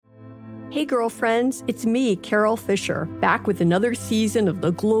Hey girlfriends, it's me, Carol Fisher, back with another season of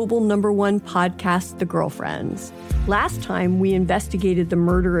the global #1 podcast, The Girlfriends. Last time, we investigated the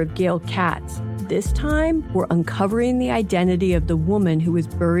murder of Gail Katz. This time, we're uncovering the identity of the woman who was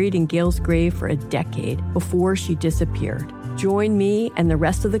buried in Gail's grave for a decade before she disappeared. Join me and the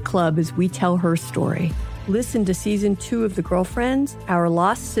rest of the club as we tell her story. Listen to Season 2 of The Girlfriends, Our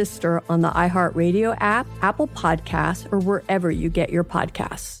Lost Sister on the iHeartRadio app, Apple Podcasts, or wherever you get your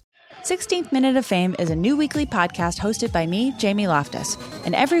podcasts. 16th Minute of Fame is a new weekly podcast hosted by me, Jamie Loftus.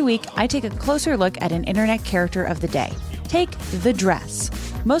 And every week, I take a closer look at an internet character of the day. Take the dress.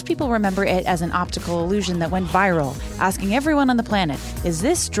 Most people remember it as an optical illusion that went viral, asking everyone on the planet, is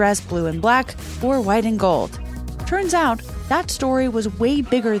this dress blue and black or white and gold? Turns out, that story was way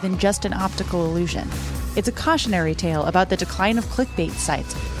bigger than just an optical illusion. It's a cautionary tale about the decline of clickbait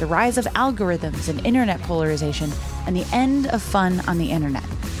sites, the rise of algorithms and internet polarization, and the end of fun on the internet.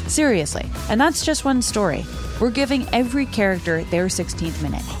 Seriously, and that's just one story. We're giving every character their 16th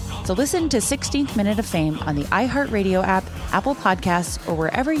minute. So listen to 16th Minute of Fame on the iHeartRadio app, Apple Podcasts, or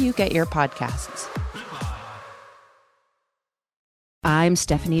wherever you get your podcasts. I'm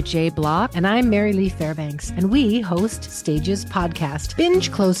Stephanie J. Block. And I'm Mary Lee Fairbanks. And we host Stages Podcast.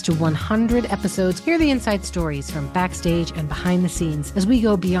 Binge close to 100 episodes. Hear the inside stories from backstage and behind the scenes as we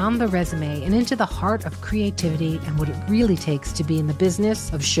go beyond the resume and into the heart of creativity and what it really takes to be in the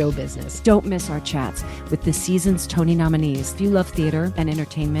business of show business. Don't miss our chats with this season's Tony nominees. If you love theater and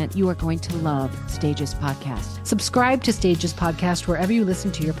entertainment, you are going to love Stages Podcast. Subscribe to Stages Podcast wherever you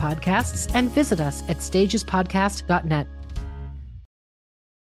listen to your podcasts and visit us at stagespodcast.net.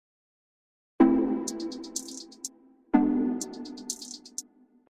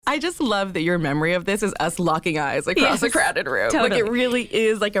 I just love that your memory of this is us locking eyes across a crowded room. Totally. Like, it really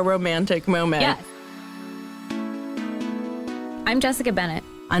is like a romantic moment. Yes. I'm Jessica Bennett.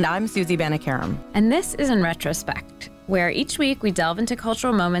 And I'm Susie Banikarim. And this is In Retrospect, where each week we delve into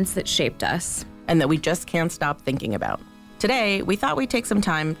cultural moments that shaped us. And that we just can't stop thinking about. Today, we thought we'd take some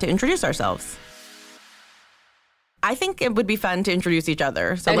time to introduce ourselves. I think it would be fun to introduce each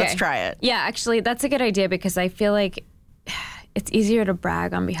other, so let's try it. Yeah, actually, that's a good idea because I feel like it's easier to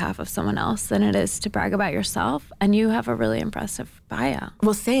brag on behalf of someone else than it is to brag about yourself. And you have a really impressive bio.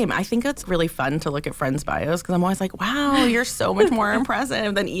 Well, same. I think it's really fun to look at friends' bios because I'm always like, wow, you're so much more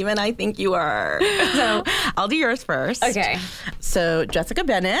impressive than even I think you are. So I'll do yours first. Okay. So Jessica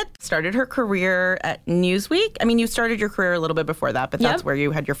Bennett started her career at Newsweek. I mean, you started your career a little bit before that, but that's where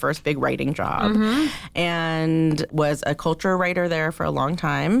you had your first big writing job. And was a culture writer there for a long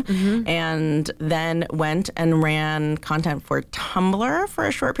time. And then went and ran content for Tumblr for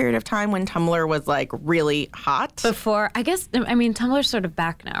a short period of time when Tumblr was like really hot. Before, I guess, I mean, Tumblr's sort of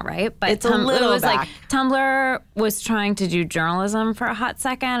back now, right? But it's a little it was back. Like Tumblr was trying to do journalism for a hot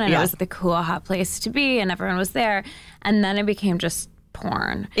second, and it was the cool, hot place to be, and everyone was there. And then it became just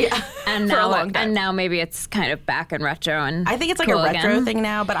porn. Yeah. And for now, a long time. And now maybe it's kind of back and retro. And I think it's like cool a retro again. thing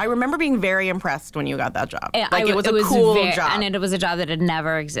now, but I remember being very impressed when you got that job. Yeah, it was a cool job. And it was a job that had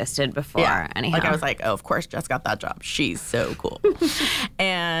never existed before, anyhow. Like, I was like, oh, of course Jess got that job. She's so cool.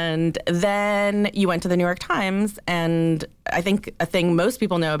 And then you went to the New York Times, and I think a thing most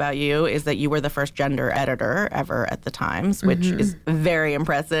people know about you is that you were the first gender editor ever at the Times, which is very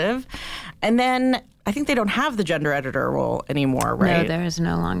impressive. And then I think they don't have the gender editor role anymore, right? No, there is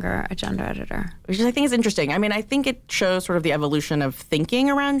no longer a gender editor. Which I think is interesting. I mean, I think it shows sort of the evolution of thinking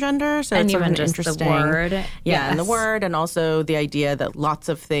around gender. So And it's sort even of an just interesting, the word. Yeah, and the word, and also the idea that lots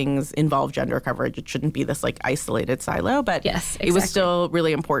of things involve gender coverage. It shouldn't be this like isolated silo, but it was still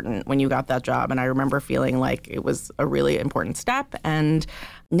really important when you got that job. And I remember feeling like it was a really important step. And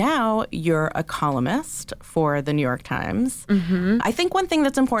now you're a columnist for the New York Times. I think one thing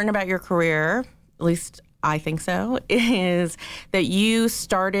that's important about your career, at least I think so, is that you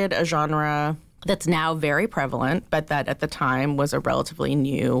started a genre that's now very prevalent, but that at the time was a relatively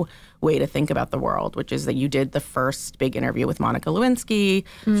new way to think about the world, which is that you did the first big interview with Monica Lewinsky,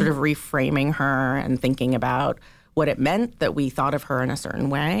 sort of reframing her and thinking about what it meant that we thought of her in a certain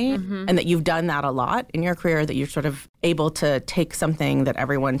way, and that you've done that a lot in your career, that you're sort of able to take something that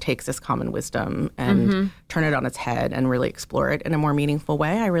everyone takes as common wisdom and turn it on its head and really explore it in a more meaningful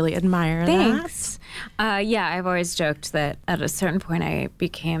way. I really admire Thanks. Yeah, I've always joked that at a certain point I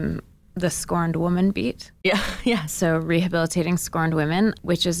became the scorned woman beat. Yeah. So rehabilitating scorned women,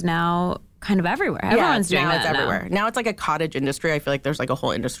 which is now kind of everywhere. Everyone's doing that now. It's everywhere. Now it's like a cottage industry. I feel like there's like a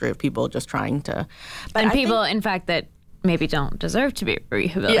whole industry of people just trying to... But and people, in fact, that maybe don't deserve to be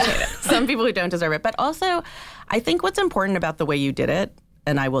rehabilitated. Yeah, some people who don't deserve it. But also, I think what's important about the way you did it,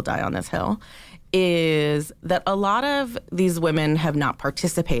 and I will die on this hill, is that a lot of these women have not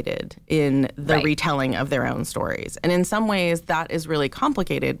participated in the retelling of their own stories. And in some ways, that is really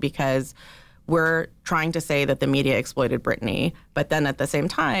complicated because we're trying to say that the media exploited Britney, but then at the same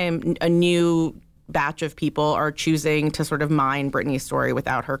time, a new batch of people are choosing to sort of mine Britney's story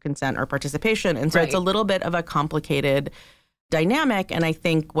without her consent or participation. And so it's a little bit of a complicated dynamic. And I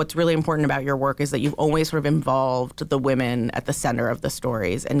think what's really important about your work is that you've always sort of involved the women at the center of the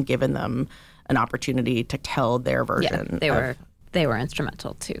stories and given them an opportunity to tell their version. Yeah, they were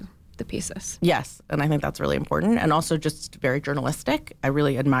instrumental to the pieces. Yes, and I think that's really important. And also just very journalistic. I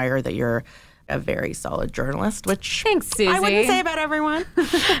really admire that you're a very solid journalist, which thanks, Susie. I wouldn't say about everyone.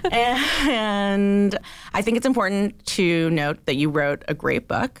 And I think it's important to note that you wrote a great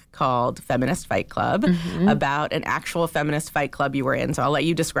book called Feminist Fight Club about an actual feminist fight club you were in. So I'll let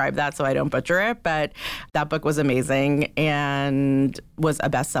you describe that so I don't butcher it. But that book was amazing and was a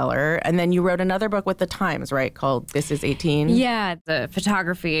bestseller. And then you wrote another book with the Times, right, called This Is 18? Yeah, the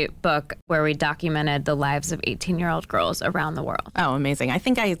photography book where we documented the lives of 18-year-old girls around the world. Oh, amazing. I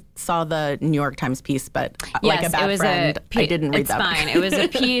think I saw the New York Times piece, but like a bad friend, I didn't read that book. It's fine. It was a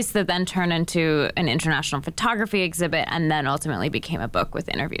piece that then turned into an international photography exhibit and then ultimately became a book with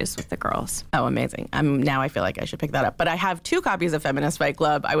interviews with the girls. Oh, amazing. Now I feel like I should pick that up. But I have 2 copies of Feminist Fight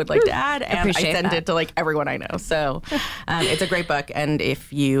Club I would like to add, and I sent it to like everyone I know. So it's a great book. And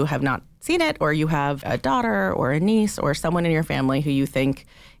if you have not seen it, or you have a daughter or a niece or someone in your family who you think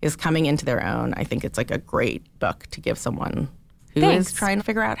is coming into their own, I think it's like a great book to give someone who is trying to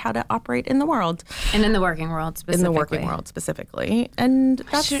figure out how to operate in the world. And in the working world specifically. In the working world specifically. And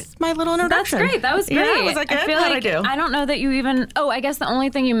that's my little introduction. That's great. That was great. Yeah, was that good? I feel How'd like I do? I don't know that you even... Oh, I guess the only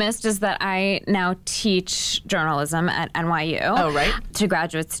thing you missed is that I now teach journalism at NYU. Oh, right. To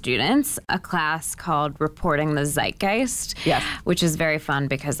graduate students, a class called Reporting the Zeitgeist. Yes. Which is very fun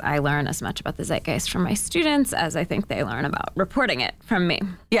because I learn as much about the zeitgeist from my students as I think they learn about reporting it from me.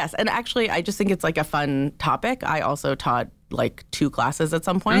 Yes. And actually, I just think it's like a fun topic. I also taught like 2 classes at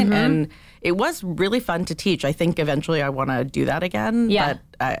some point, and it was really fun to teach. I think eventually I want to do that again. Yeah.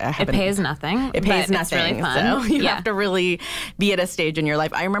 But I haven't. It pays nothing. It pays but nothing. It's really fun. So you have to really be at a stage in your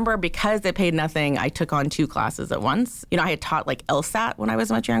life. I remember because it paid nothing, I took on 2 classes at once. You know, I had taught like LSAT when I was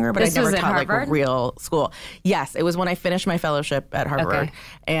much younger, but I never taught like a real school. Yes, it was when I finished my fellowship at Harvard,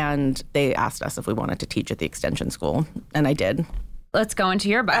 and they asked us if we wanted to teach at the extension school, and I did. Let's go into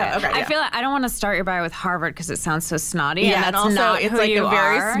your bio. Okay, I feel like I don't want to start your bio with Harvard because it sounds so snotty. Yeah, and that's also not it's who like you a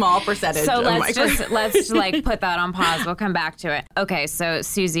very are. small percentage. So of let's like put that on pause. We'll come back to it. Okay, so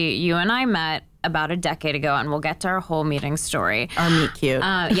Susie, you and I met about a decade ago, and we'll get to our whole meeting story. Our meet cute.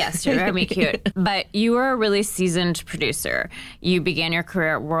 Yes, our meet cute. But you were a really seasoned producer. You began your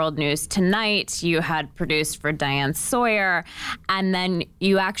career at World News Tonight. You had produced for Diane Sawyer, and then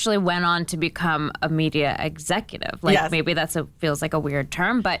you actually went on to become a media executive. Like maybe feels like a weird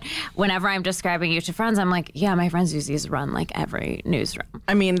term, but whenever I'm describing you to friends, I'm like, yeah, my friend Susie's run like every newsroom.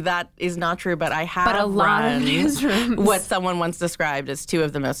 I mean, that is not true, but I have a lot of run newsrooms. What someone once described as 2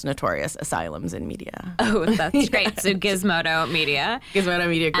 of the most notorious asylums in media. Oh, that's great. So Gizmodo Media. Gizmodo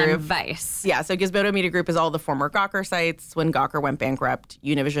Media Group. And Vice. Yeah, so Gizmodo Media Group is all the former Gawker sites. When Gawker went bankrupt,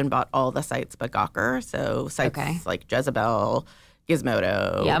 Univision bought all the sites but Gawker. So sites like Jezebel,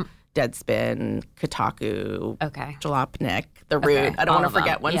 Gizmodo, Deadspin, Kotaku, Jalopnik, The Root. I don't want to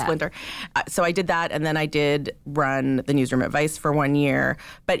forget one splinter. So I did that, and then I did run the newsroom at Vice for 1 year.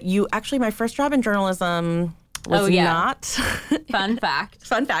 But my first job in journalism was not. Fun fact.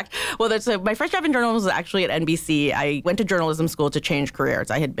 Fun fact. Well, my first job in journalism was actually at NBC. I went to journalism school to change careers.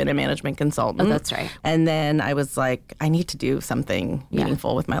 I had been a management consultant. Oh, that's right. And then I was like, I need to do something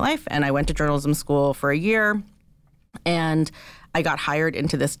meaningful with my life. And I went to journalism school for a year. And I got hired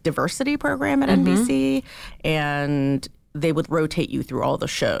into this diversity program at NBC. And they would rotate you through all the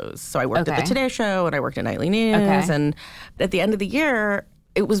shows. So I worked at the Today Show, and I worked at Nightly News. And at the end of the year,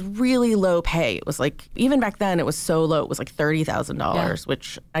 it was really low pay. It was like, even back then, it was so low. It was like $30,000,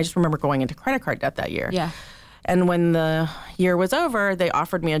 which I just remember going into credit card debt that year. Yeah. And when the year was over, they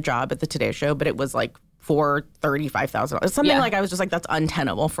offered me a job at the Today Show, but it was like for $35,000. Something like I was just like, that's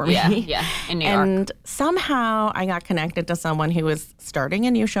untenable for me. Yeah, in New York. And somehow I got connected to someone who was starting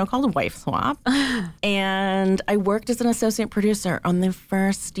a new show called Wife Swap. And I worked as an associate producer on the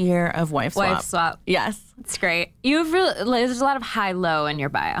first year of Wife Swap. Wife Swap. Yes. It's great. There's a lot of high-low in your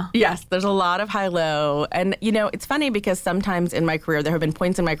bio. Yes, there's a lot of high-low. And, it's funny because sometimes in my career, there have been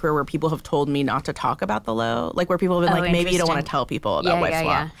points in my career where people have told me not to talk about the low. Like where people have been maybe you don't want to tell people about Wife's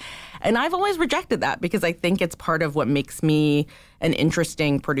Law. And I've always rejected that because I think it's part of what makes me an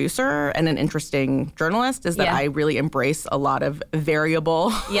interesting producer and an interesting journalist is that I really embrace a lot of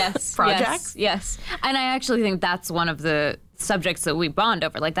variable projects. Yes. And I actually think that's one of the subjects that we bond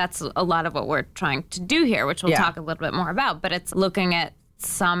over. Like that's a lot of what we're trying to do here, which we'll talk a little bit more about. But it's looking at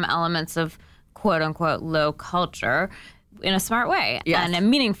some elements of quote unquote low culture in a smart way and a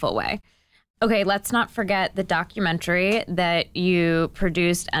meaningful way. Okay, let's not forget the documentary that you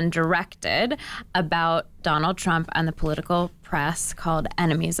produced and directed about Donald Trump and the political press called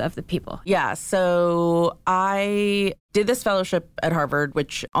Enemies of the People. Yeah, so I did this fellowship at Harvard,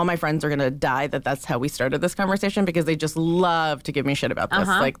 which all my friends are going to die that that's how we started this conversation because they just love to give me shit about this.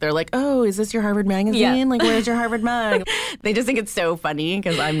 Like, they're like, oh, is this your Harvard magazine? Yeah. Like, where's your Harvard mug? They just think it's so funny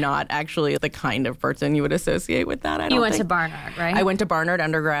because I'm not actually the kind of person you would associate with that. You went to Barnard, right? I went to Barnard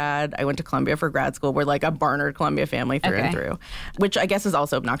undergrad. I went to Columbia for grad school. We're like a Barnard-Columbia family through and through, which I guess is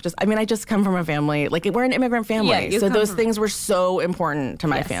also obnoxious. I mean, I just come from a family, like we're an immigrant family. So those things were so important to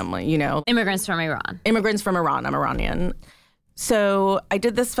my family, Immigrants from Iran. Immigrants from Iran. I'm Iranian. So I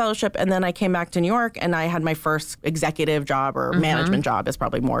did this fellowship and then I came back to New York and I had my first executive job or management job is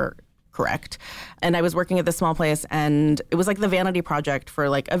probably more correct. And I was working at this small place and it was like the vanity project for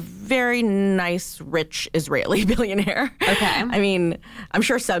like a very nice, rich Israeli billionaire. Okay. I mean, I'm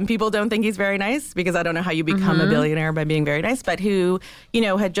sure some people don't think he's very nice because I don't know how you become a billionaire by being very nice, but who,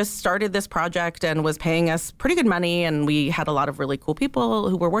 had just started this project and was paying us pretty good money. And we had a lot of really cool people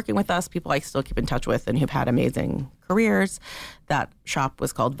who were working with us, people I still keep in touch with and who've had amazing careers. That shop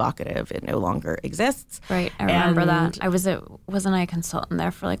was called Vocative. It no longer exists. Right. I remember that. Wasn't I a consultant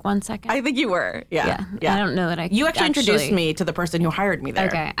there for like 1 second? I think you were. Yeah. I don't know that You actually introduced me to the person who hired me there.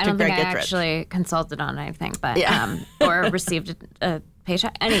 Okay. I don't think I actually consulted on anything, but or received a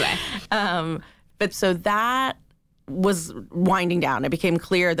paycheck. Anyway. But so that was winding down. It became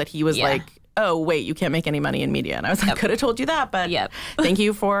clear that he was like, oh, wait, you can't make any money in media. And I was like, I could have told you that, but thank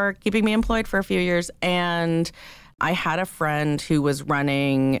you for keeping me employed for a few years. And I had a friend who was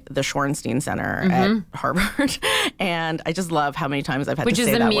running the Shorenstein Center at Harvard, and I just love how many times I've had to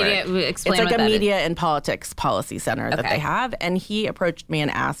say that word. It's like a media and politics policy center that they have, and he approached me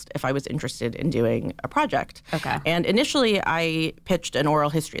and asked if I was interested in doing a project. Okay. And initially, I pitched an oral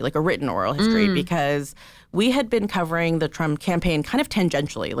history, like a written oral history, because we had been covering the Trump campaign kind of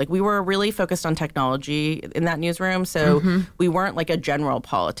tangentially. Like we were really focused on technology in that newsroom. So we weren't like a general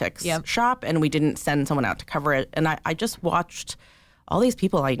politics shop and we didn't send someone out to cover it. And I just watched all these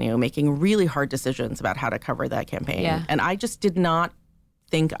people I knew making really hard decisions about how to cover that campaign. Yeah. And I just did not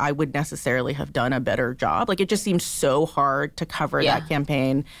think I would necessarily have done a better job. Like it just seemed so hard to cover that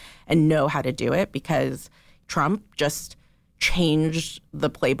campaign and know how to do it because Trump just changed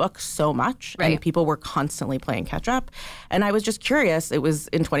the playbook so much and people were constantly playing catch up. And I was just curious. It was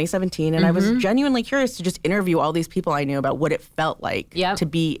in 2017 and I was genuinely curious to just interview all these people I knew about what it felt like to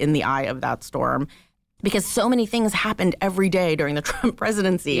be in the eye of that storm. Because so many things happened every day during the Trump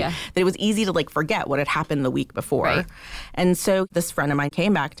presidency that it was easy to like forget what had happened the week before. Right. And so this friend of mine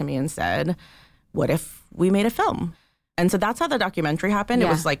came back to me and said, what if we made a film? And so that's how the documentary happened. It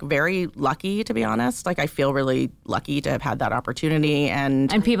was like very lucky, to be honest. Like I feel really lucky to have had that opportunity.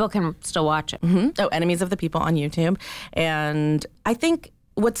 And people can still watch it. Oh, Enemies of the People on YouTube. And I think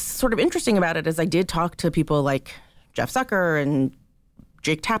what's sort of interesting about it is I did talk to people like Jeff Zucker and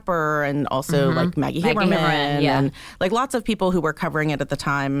Jake Tapper and also like Maggie Haberman and like lots of people who were covering it at the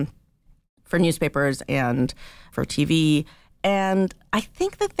time for newspapers and for TV. And I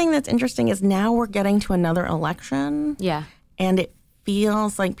think the thing that's interesting is now we're getting to another election. Yeah. And it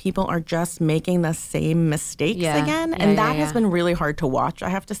feels like people are just making the same mistakes again. And that has been really hard to watch, I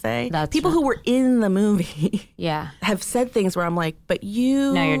have to say. People who were in the movie have said things where I'm like, but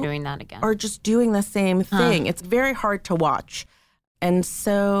you now you're doing that again. Are just doing the same thing. It's very hard to watch. And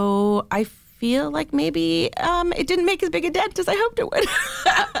so I feel like maybe it didn't make as big a dent as I hoped it would.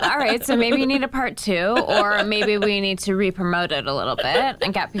 All right, so maybe you need a part 2, or maybe we need to re-promote it a little bit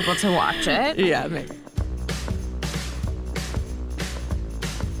and get people to watch it. Yeah, maybe.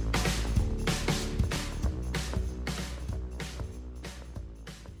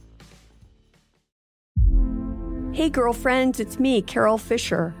 Hey girlfriends, it's me, Carol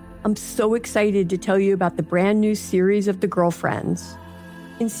Fisher. I'm so excited to tell you about the brand new series of The Girlfriends.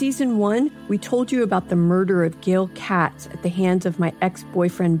 In season 1, we told you about the murder of Gail Katz at the hands of my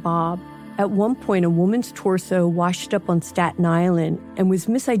ex-boyfriend, Bob. At one point, a woman's torso washed up on Staten Island and was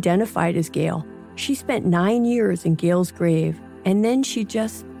misidentified as Gail. She spent 9 years in Gail's grave, and then she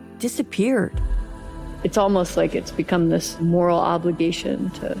just disappeared. It's almost like it's become this moral obligation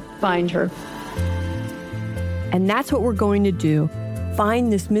to find her. And that's what we're going to do.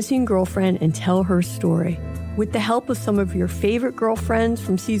 Find this missing girlfriend and tell her story. With the help of some of your favorite girlfriends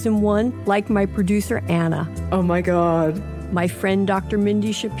from season 1, like my producer, Anna. Oh my God. My friend, Dr.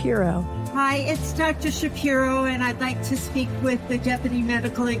 Mindy Shapiro. Hi, it's Dr. Shapiro, and I'd like to speak with the Deputy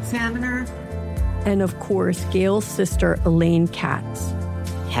Medical Examiner. And of course, Gail's sister, Elaine Katz.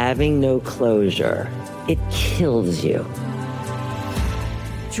 Having no closure, it kills you.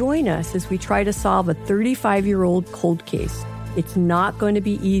 Join us as we try to solve a 35-year-old cold case. It's not going to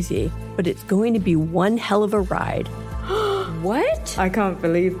be easy, but it's going to be one hell of a ride. What? I can't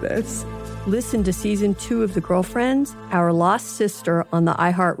believe this. Listen to season 2 of The Girlfriends, Our Lost Sister on the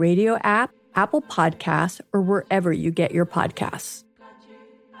iHeartRadio app, Apple Podcasts, or wherever you get your podcasts.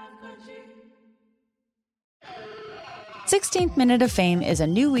 16th Minute of Fame is a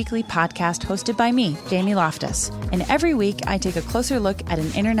new weekly podcast hosted by me, Jamie Loftus. And every week, I take a closer look at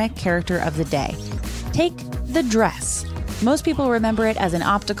an internet character of the day. Take the dress. Most people remember it as an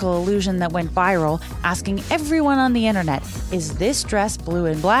optical illusion that went viral, asking everyone on the internet, is this dress blue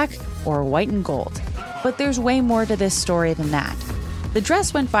and black or white and gold? But there's way more to this story than that. The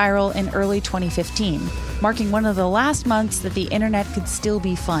dress went viral in early 2015, marking one of the last months that the internet could still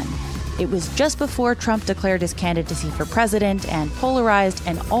be fun. It was just before Trump declared his candidacy for president and polarized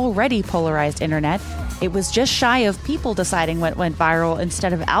an already polarized internet. It was just shy of people deciding what went viral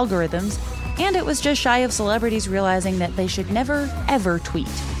instead of algorithms. And it was just shy of celebrities realizing that they should never, ever tweet.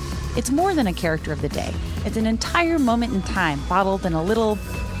 It's more than a character of the day. It's an entire moment in time bottled in a little,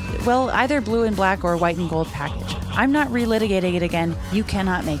 well, either blue and black or white and gold package. I'm not relitigating it again. You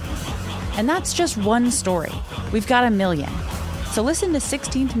cannot make me. And that's just one story. We've got a million. So listen to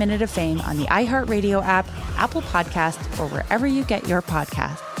 16th Minute of Fame on the iHeartRadio app, Apple Podcasts, or wherever you get your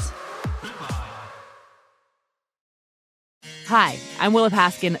podcasts. Hi, I'm Willa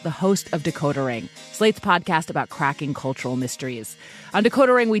Paskin, the host of Decoder Ring, Slate's podcast about cracking cultural mysteries. On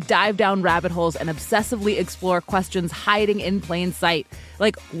Decoder Ring, we dive down rabbit holes and obsessively explore questions hiding in plain sight.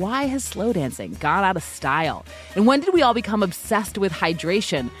 Like, why has slow dancing gone out of style? And when did we all become obsessed with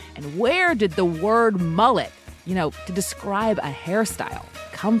hydration? And where did the word mullet, to describe a hairstyle,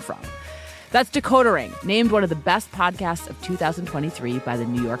 come from? That's Decoder Ring, named one of the best podcasts of 2023 by the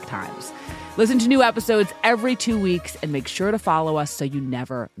New York Times. Listen to new episodes every 2 weeks and make sure to follow us so you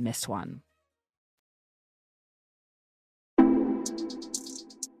never miss one.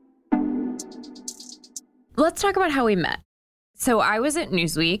 Let's talk about how we met. So I was at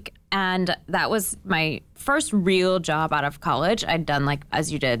Newsweek, and that was my first real job out of college. I'd done,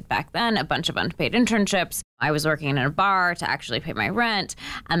 as you did back then, a bunch of unpaid internships. I was working in a bar to actually pay my rent.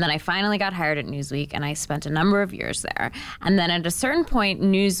 And then I finally got hired at Newsweek, and I spent a number of years there. And then at a certain point,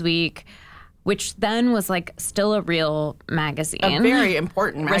 Newsweek, which then was still a real magazine. A very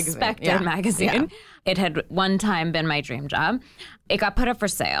important magazine. Respected magazine. Yeah. It had one time been my dream job. It got put up for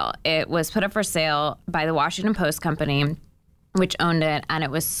sale. It was put up for sale by the Washington Post Company, which owned it, and it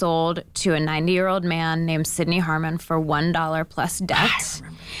was sold to a 90-year-old man named Sidney Harmon for $1 plus debt.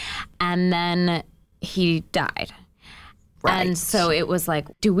 And then he died. Right. And so it was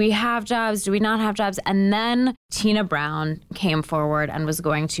do we have jobs? Do we not have jobs? And then Tina Brown came forward and was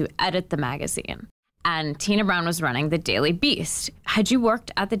going to edit the magazine. And Tina Brown was running the Daily Beast. Had you worked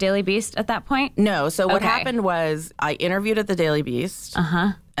at the Daily Beast at that point? No. So what happened was I interviewed at the Daily Beast.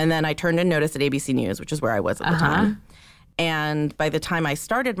 And then I turned in notice at ABC News, which is where I was at the time. And by the time I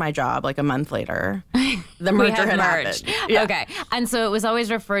started my job, a month later, the merger had merged. happened. Yeah. Okay. And so it was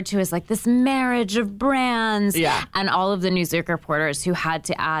always referred to as this marriage of brands. Yeah. And all of the Newsweek reporters who had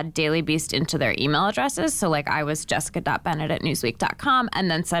to add Daily Beast into their email addresses. So I was Jessica.Bennett at Newsweek.com.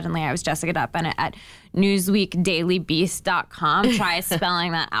 And then suddenly I was Jessica.Bennett at NewsweekDailyBeast.com. Try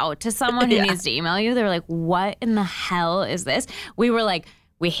spelling that out to someone who needs to email you. They were like, what in the hell is this? We were like,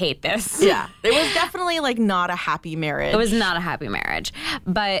 we hate this. Yeah. It was definitely not a happy marriage. It was not a happy marriage.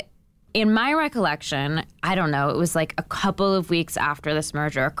 But in my recollection, I don't know, it was a couple of weeks after this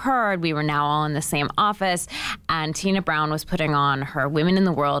merger occurred. We were now all in the same office, and Tina Brown was putting on her Women in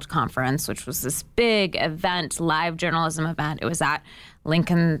the World conference, which was this big event, live journalism event. It was at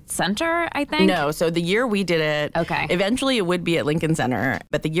Lincoln Center, I think? No. So the year we did it, eventually it would be at Lincoln Center.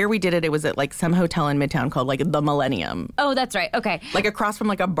 But the year we did it, it was at some hotel in Midtown called the Millennium. Oh, that's right. Okay. Across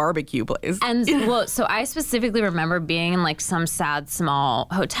from a barbecue place. And so I specifically remember being in some sad small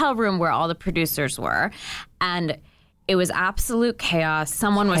hotel room where all the producers were. And It was absolute chaos.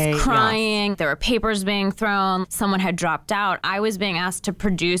 Someone was crying. There were papers being thrown. Someone had dropped out. I was being asked to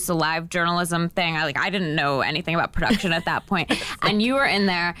produce a live journalism thing. I didn't know anything about production at that point. And you were in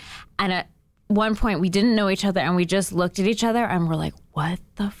there. And at one point, we didn't know each other. And we just looked at each other and we're like, what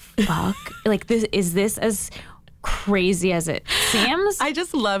the fuck? Is this as crazy as it seems? I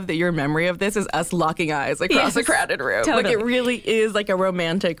just love that your memory of this is us locking eyes across a crowded room. Totally. It really is like a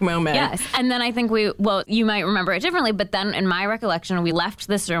romantic moment. Yes. And then I think you might remember it differently, but then in my recollection, we left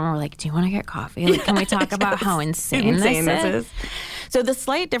this room and we're like, do you want to get coffee? Can we talk about how insane this is? So the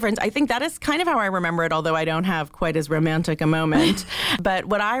slight difference, I think that is kind of how I remember it, although I don't have quite as romantic a moment. But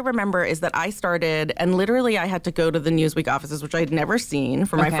what I remember is that I started, and literally I had to go to the Newsweek offices, which I had never seen,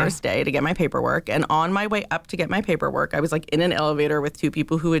 for my first day to get my paperwork. And on my way up to get my paperwork, I was in an elevator with two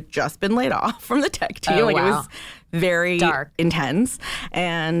people who had just been laid off from the tech team. Oh, wow. It was very dark, intense.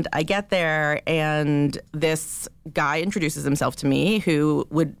 And I get there, and this guy introduces himself to me, who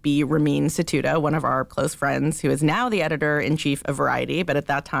would be Ramin Satuda, one of our close friends, who is now the editor-in-chief of Variety, but at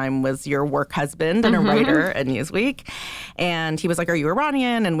that time was your work husband and a writer at Newsweek. And he was like, are you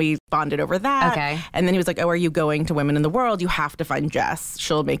Iranian? And we bonded over that. Okay. And then he was like, oh, are you going to Women in the World? You have to find Jess.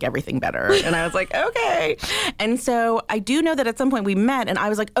 She'll make everything better. And I was like, okay. And so I do know that at some point we met, and I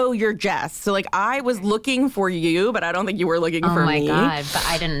was like, oh, you're Jess. So I was looking for you, but I don't think you were looking for me. Oh my God, but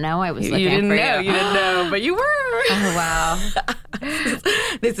I didn't know I was looking for you. You didn't know, but you were. Oh, wow.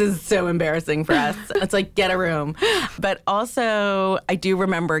 This is so embarrassing for us. It's like, get a room. But also, I do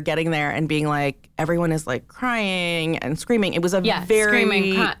remember getting there and being like, everyone is crying and screaming. It was a very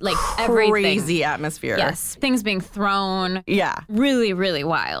crazy atmosphere. Yes, things being thrown. Yeah. Really, really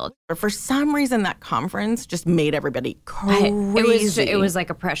wild. For some reason, that conference just made everybody crazy. It was like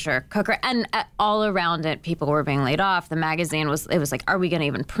a pressure cooker. And all around it, people were being laid off. The magazine was like, are we going to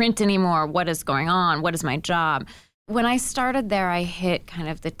even print anymore? What is going on? What is my job? When I started there, I hit kind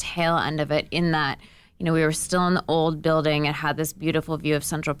of the tail end of it in that, we were still in the old building. It had this beautiful view of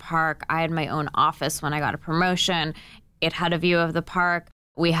Central Park. I had my own office when I got a promotion. It had a view of the park.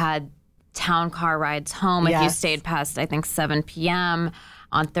 We had town car rides home if you stayed past, I think, 7 p.m.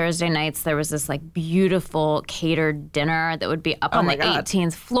 On Thursday nights, there was this beautiful catered dinner that would be up on the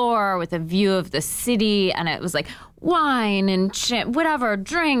 18th floor with a view of the city. And it was wine and whatever,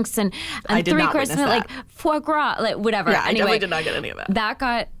 drinks and 3 courses, foie gras, whatever. Yeah, anyway, I definitely did not get any of that. That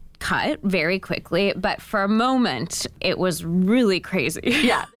got cut very quickly, but for a moment, it was really crazy.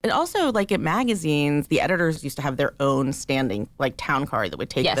 Yeah. And also, at magazines, the editors used to have their own standing, town car that would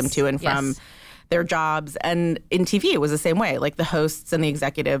take them to and from their jobs. And in TV, it was the same way. The hosts and the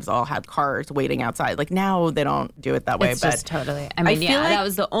executives all had cars waiting outside. Now they don't do it that way. It's just totally. I mean, that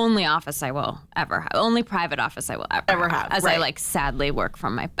was the only office I will ever have. Only private office I will ever have. As I sadly work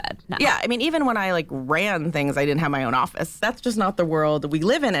from my bed now. Yeah. I mean, even when I ran things, I didn't have my own office. That's just not the world we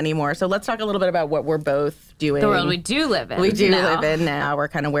live in anymore. So let's talk a little bit about what we're both doing. The world we do live in. We do live in now. We're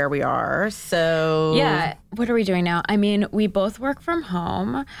kind of where we are. So yeah. What are we doing now? I mean, we both work from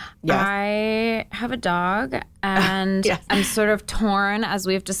home. Yes. I have a dog, and I'm sort of torn, as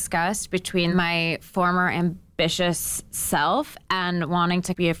we've discussed, between my former ambitious self and wanting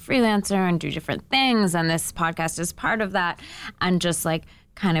to be a freelancer and do different things. And this podcast is part of that. And just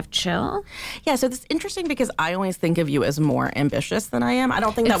kind of chill. Yeah, so it's interesting because I always think of you as more ambitious than I am. I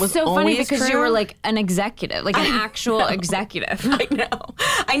don't think that was so always funny because true. You were an executive, an actual executive.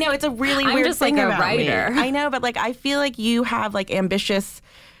 I know. It's a really weird just thing a about writer. Me. I know, but I feel like you have ambitious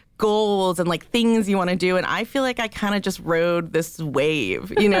goals and things you want to do, and I feel like I kind of just rode this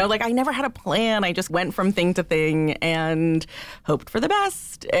wave, I never had a plan. I just went from thing to thing and hoped for the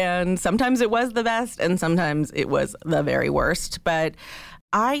best, and sometimes it was the best and sometimes it was the very worst. But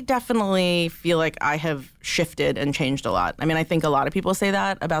I definitely feel like I have shifted and changed a lot. I mean, I think a lot of people say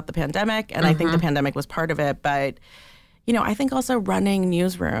that about the pandemic, and I think the pandemic was part of it, but I think also running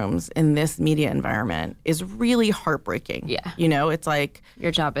newsrooms in this media environment is really heartbreaking. Yeah. It's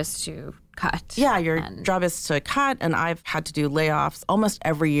your job is to cut. Yeah, your job is to cut, and I've had to do layoffs almost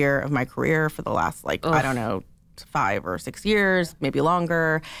every year of my career for the last, I don't know, 5 or 6 years, maybe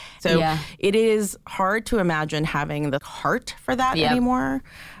longer. So it is hard to imagine having the heart for that anymore,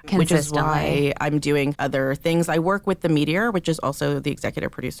 which is why I'm doing other things. I work with The Meteor, which is also the executive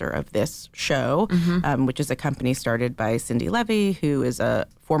producer of this show, which is a company started by Cindy Levy, who is a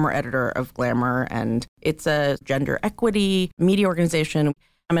former editor of Glamour, and it's a gender equity media organization.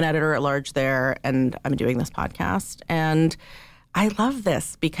 I'm an editor at large there, and I'm doing this podcast. And I love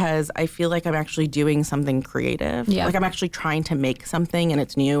this because I feel like I'm actually doing something creative. Yeah. I'm actually trying to make something, and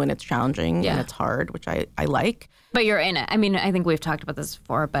it's new and it's challenging and it's hard, which I like. But you're in it. I mean, I think we've talked about this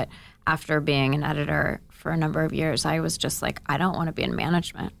before, but after being an editor for a number of years, I was just like, I don't want to be in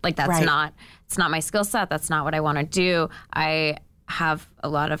management. Like, that's it's not my skill set. That's not what I want to do. I have a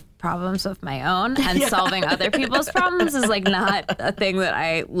lot of problems of my own, and solving other people's problems is like not a thing that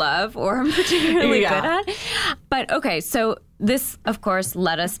I love or am particularly good at. But okay, so this, of course,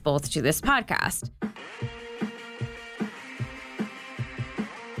 led us both to this podcast.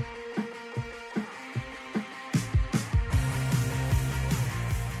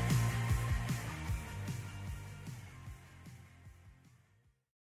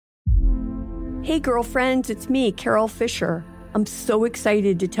 Hey girlfriends, it's me, Carol Fisher. I'm so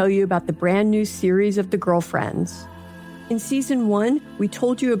excited to tell you about the brand new series of The Girlfriends. In season 1, we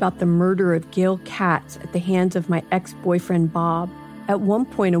told you about the murder of Gail Katz at the hands of my ex-boyfriend Bob. At one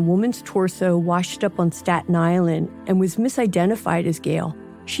point, a woman's torso washed up on Staten Island and was misidentified as Gail.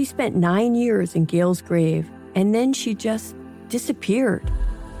 She spent 9 years in Gail's grave, and then she just disappeared.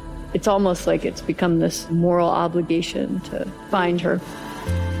 It's almost like it's become this moral obligation to find her.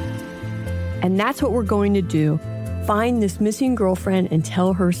 And that's what we're going to do. Find this missing girlfriend and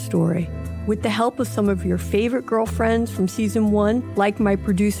tell her story. With the help of some of your favorite girlfriends from season 1, like my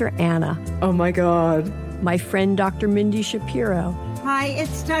producer, Anna. Oh my God. My friend, Dr. Mindy Shapiro. Hi,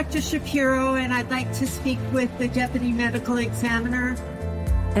 it's Dr. Shapiro, and I'd like to speak with the deputy medical examiner.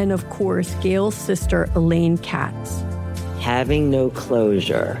 And of course, Gail's sister, Elaine Katz. Having no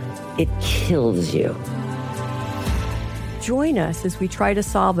closure, it kills you. Join us as we try to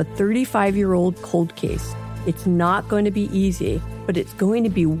solve a 35-year-old cold case. It's not going to be easy, but it's going to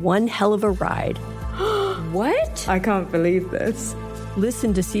be one hell of a ride. What? I can't believe this.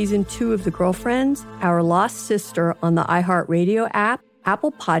 Listen to season 2 of The Girlfriends, Our Lost Sister on the iHeartRadio app,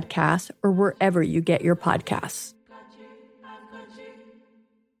 Apple Podcasts, or wherever you get your podcasts.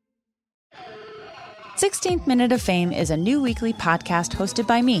 16th Minute of Fame is a new weekly podcast hosted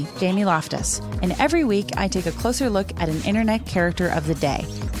by me, Jamie Loftus. And every week, I take a closer look at an internet character of the day.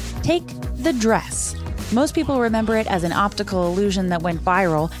 Take the dress. Most people remember it as an optical illusion that went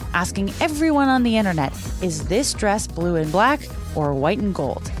viral, asking everyone on the internet, is this dress blue and black or white and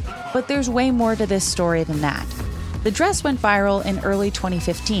gold? But there's way more to this story than that. The dress went viral in early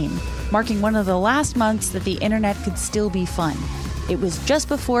 2015, marking one of the last months that the internet could still be fun. It was just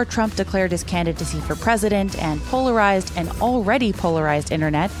before Trump declared his candidacy for president and polarized an already polarized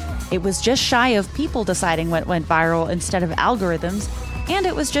internet. It was just shy of people deciding what went viral instead of algorithms. And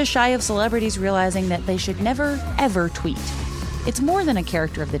it was just shy of celebrities realizing that they should never, ever tweet. It's more than a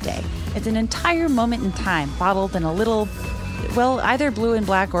character of the day. It's an entire moment in time bottled in a little, well, either blue and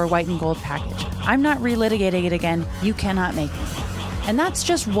black or white and gold package. I'm not relitigating it again. You cannot make me. And that's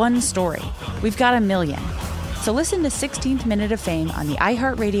just one story. We've got a million. So listen to 16th Minute of Fame on the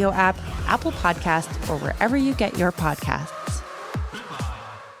iHeartRadio app, Apple Podcasts, or wherever you get your podcasts.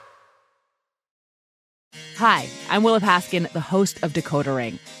 Hi, I'm Willa Paskin, the host of Decoder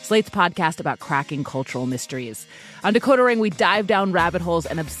Ring, Slate's podcast about cracking cultural mysteries. On Decoder Ring, we dive down rabbit holes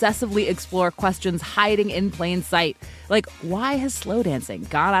and obsessively explore questions hiding in plain sight. Like, why has slow dancing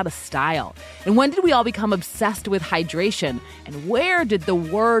gone out of style? And when did we all become obsessed with hydration? And where did the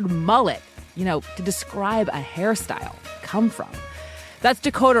word mullet, to describe a hairstyle, come from? That's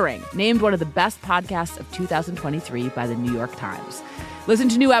Decoder Ring, named one of the best podcasts of 2023 by the New York Times. Listen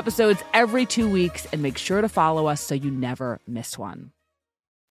to new episodes every 2 weeks and make sure to follow us so you never miss one.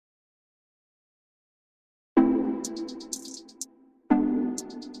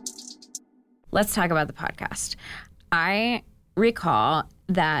 Let's talk about the podcast. I recall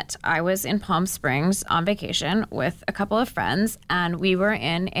that I was in Palm Springs on vacation with a couple of friends, and we were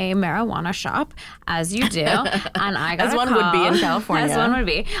in a marijuana shop, as you do. And I got as a one call, would be in California. As one would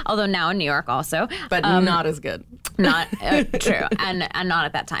be, although now in New York also. But not as good. Not true, and not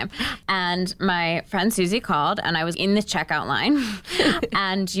at that time. And my friend Susie called, and I was in the checkout line,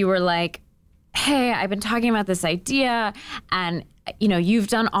 and you were like, hey, I've been talking about this idea, and you've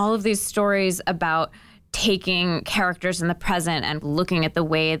done all of these stories about taking characters in the present and looking at the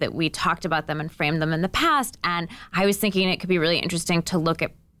way that we talked about them and framed them in the past. And I was thinking it could be really interesting to look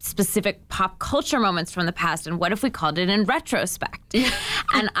at specific pop culture moments from the past, and what if we called it in retrospect?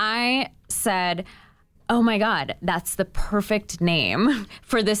 And I said, oh my God, that's the perfect name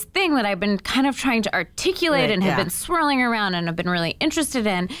for this thing that I've been kind of trying to articulate and have been swirling around and have been really interested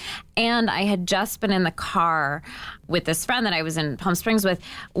in. And I had just been in the car with this friend that I was in Palm Springs with,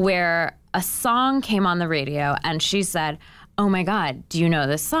 where a song came on the radio, and she said, oh my God, do you know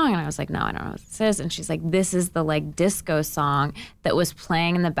this song? And I was like, no, I don't know what this is. And she's like, this is the disco song that was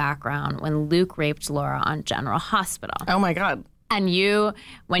playing in the background when Luke raped Laura on General Hospital. Oh my God. And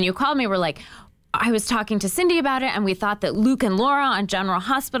when you called me, were like, I was talking to Cindy about it, and we thought that Luke and Laura on General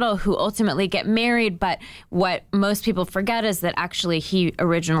Hospital, who ultimately get married, but what most people forget is that actually he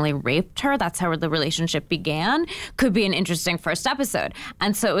originally raped her. That's how the relationship began. Could be an interesting first episode.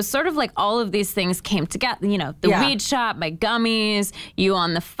 And so it was sort of like all of these things came together. You know, the weed shop, my gummies, you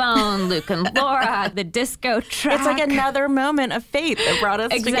on the phone, Luke and Laura, the disco track. It's like another moment of fate that brought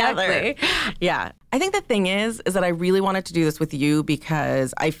us together. Yeah. I think the thing is that I really wanted to do this with you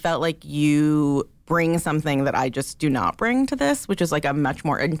because I felt like you bring something that I just do not bring to this, which is like a much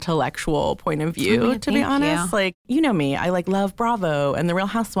more intellectual point of view, to be honest. Like, you know me, I like love Bravo and The Real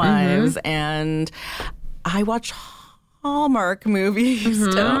Housewives, and I watch Hallmark movies.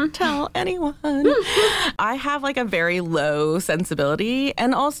 Don't tell anyone. I have like a very low sensibility.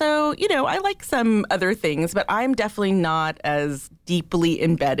 And also, you know, I like some other things, but I'm definitely not as deeply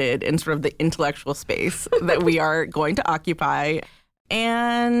embedded in sort of the intellectual space that we are going to occupy.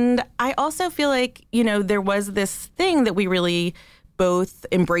 And I also feel like, you know, there was this thing that we really both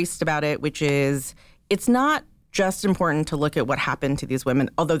embraced about it, which is it's not just important to look at what happened to these women,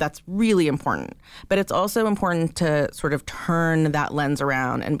 although that's really important. But it's also important to sort of turn that lens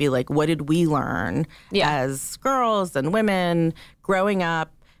around and be like, what did we learn as girls and women growing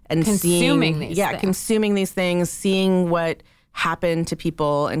up and consuming these things, seeing what happened to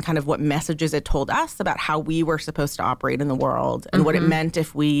people and kind of what messages it told us about how we were supposed to operate in the world and what it meant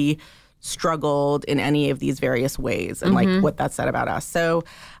if we struggled in any of these various ways and like what that said about us. So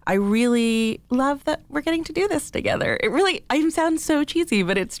I really love that we're getting to do this together. It really, I sound so cheesy,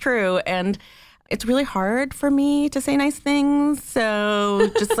 but it's true. And it's really hard for me to say nice things. So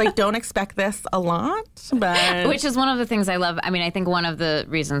just like don't expect this a lot. But which is one of the things I love. I mean, I think one of the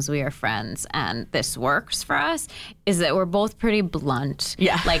reasons we are friends and this works for us is that we're both pretty blunt.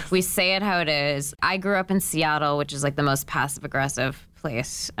 Yeah. Like we say it how it is. I grew up in Seattle, which is like the most passive aggressive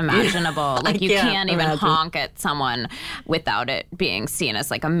place imaginable. Like you can't even honk at someone without it being seen as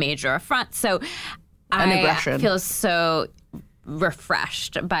like a major affront. So I feel so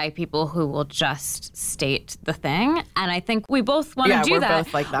refreshed by people who will just state the thing. And I think we both want to do that,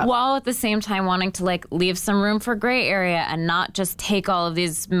 both like that, while at the same time wanting to like leave some room for gray area and not just take all of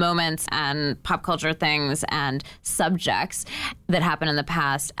these moments and pop culture things and subjects that happen in the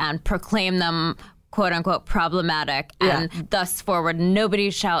past and proclaim them quote unquote problematic and thus forward nobody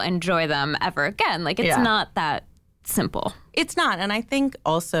shall enjoy them ever again. Like it's not that simple. It's not. And I think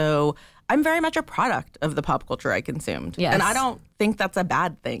also I'm very much a product of the pop culture I consumed. Yes. And I don't think that's a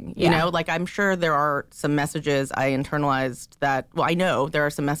bad thing. You know, like I'm sure there are some messages I internalized that, well, I know there are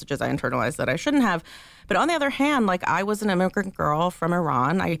some messages I internalized that I shouldn't have. But on the other hand, like I was an immigrant girl from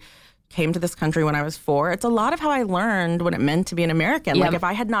Iran. I came to this country when I was 4. It's a lot of how I learned what it meant to be an American. Like if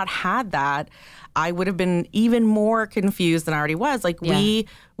I had not had that, I would have been even more confused than I already was. Like we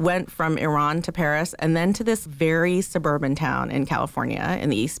went from Iran to Paris and then to this very suburban town in California in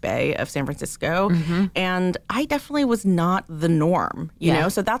the East Bay of San Francisco. And I definitely was not the norm, you know?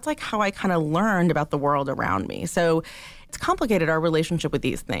 So that's like how I kind of learned about the world around me. So it's complicated, our relationship with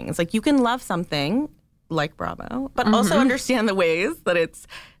these things. Like you can love something like Bravo, but also understand the ways that it's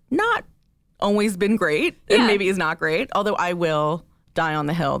not always been great and maybe is not great. Although I will die on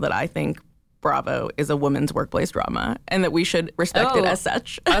the hill that I think Bravo is a women's workplace drama and that we should respect it as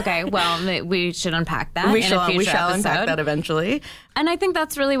such. Okay, well, we should unpack that we shall unpack that eventually. And I think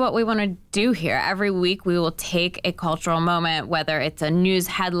that's really what we want to do here. Every week we will take a cultural moment, whether it's a news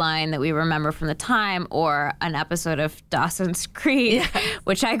headline that we remember from the time or an episode of Dawson's Creek,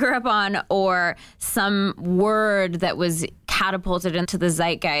 which I grew up on, or some word that was catapulted into the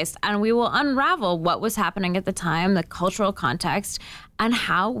zeitgeist, and we will unravel what was happening at the time, the cultural context, and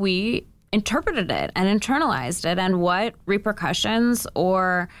how we interpreted it and internalized it and what repercussions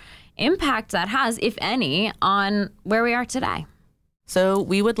or impact that has, if any, on where we are today. So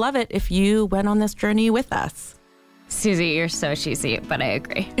we would love it if you went on this journey with us. Susie, you're so cheesy, but I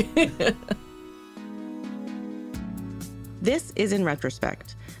agree. This is In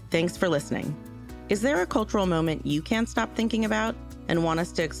Retrospect. Thanks for listening. Is there a cultural moment you can't stop thinking about and want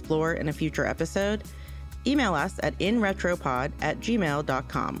us to explore in a future episode? Email us at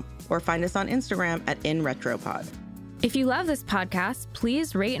inretropod@gmail.com or find us on Instagram at inretropod. If you love this podcast,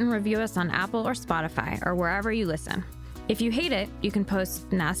 please rate and review us on Apple or Spotify or wherever you listen. If you hate it, you can post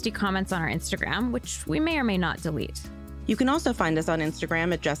nasty comments on our Instagram, which we may or may not delete. You can also find us on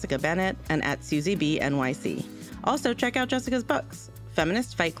Instagram at Jessica Bennett and at Susie B. NYC. Also, check out Jessica's books,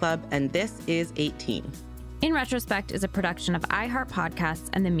 Feminist Fight Club and This Is 18. In Retrospect is a production of iHeart Podcasts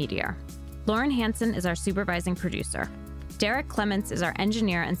and The Meteor. Lauren Hansen is our supervising producer. Derek Clements is our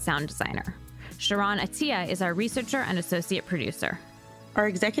engineer and sound designer. Sharon Attia is our researcher and associate producer. Our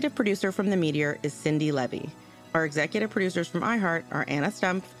executive producer from The Meteor is Cindy Levy. Our executive producers from iHeart are Anna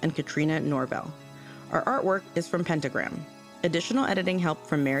Stumpf and Katrina Norvell. Our artwork is from Pentagram. Additional editing help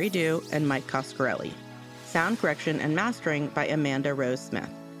from Mary Dew and Mike Coscarelli. Sound correction and mastering by Amanda Rose Smith.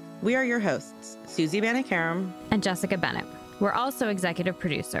 We are your hosts, Susie Banikarim and Jessica Bennett. We're also executive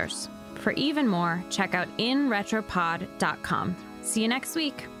producers. For even more, check out inretropod.com. See you next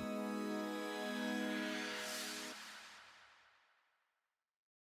week.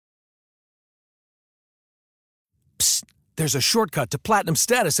 Psst, there's a shortcut to platinum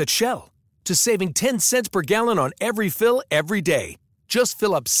status at Shell. To saving 10 cents per gallon on every fill every day. Just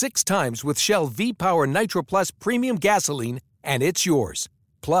fill up 6 times with Shell V-Power Nitro Plus Premium Gasoline, and it's yours.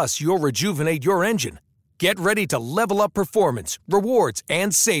 Plus, you'll rejuvenate your engine. Get ready to level up performance, rewards,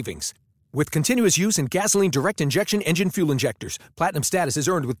 and savings. With continuous use in gasoline direct injection engine fuel injectors, platinum status is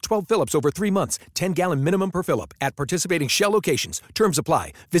earned with 12 fill-ups over 3 months, 10-gallon minimum per fill-up at participating Shell locations. Terms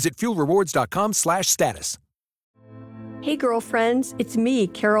apply. Visit fuelrewards.com/status. Hey girlfriends, it's me,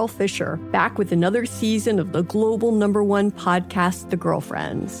 Carol Fisher, back with another season of the global #1 podcast, The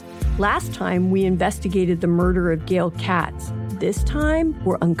Girlfriends. Last time, we investigated the murder of Gail Katz. This time,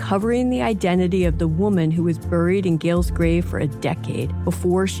 we're uncovering the identity of the woman who was buried in Gail's grave for a decade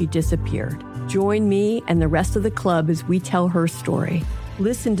before she disappeared. Join me and the rest of the club as we tell her story.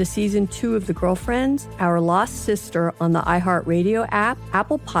 Listen to Season 2 of The Girlfriends, Our Lost Sister on the iHeartRadio app,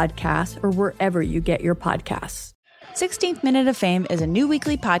 Apple Podcasts, or wherever you get your podcasts. 16th Minute of Fame is a new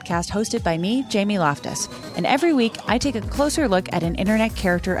weekly podcast hosted by me, Jamie Loftus. And every week, I take a closer look at an internet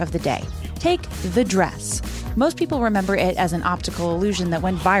character of the day. Take the dress. Most people remember it as an optical illusion that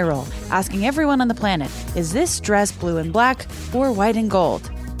went viral, asking everyone on the planet, is this dress blue and black or white and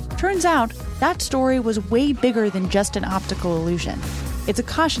gold? Turns out, that story was way bigger than just an optical illusion. It's a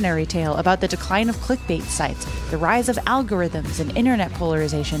cautionary tale about the decline of clickbait sites, the rise of algorithms and internet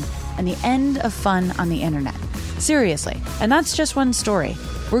polarization, and the end of fun on the internet. Seriously, and that's just one story.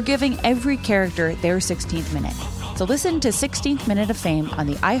 We're giving every character their 16th minute. So listen to 16th Minute of Fame on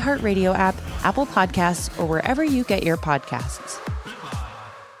the iHeartRadio app, Apple Podcasts, or wherever you get your podcasts.